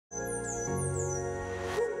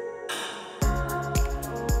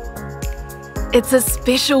It's a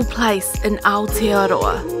special place in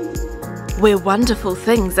Aotearoa, where wonderful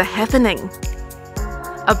things are happening.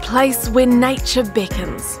 A place where nature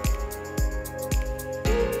beckons.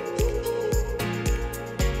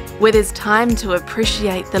 Where there's time to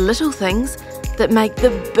appreciate the little things that make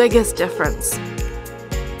the biggest difference.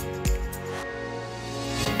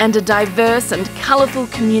 And a diverse and colourful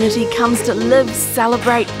community comes to live,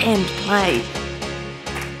 celebrate and play.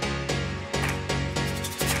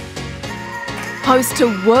 Host to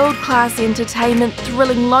world-class entertainment,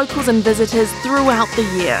 thrilling locals and visitors throughout the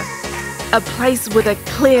year. A place with a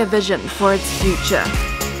clear vision for its future.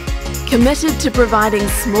 Committed to providing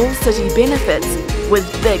small city benefits with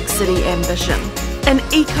big city ambition. An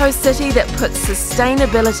eco-city that puts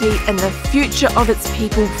sustainability and the future of its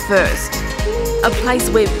people first. A place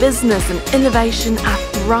where business and innovation are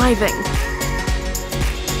thriving.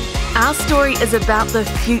 Our story is about the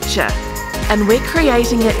future, and we're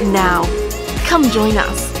creating it now. Come join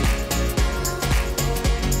us.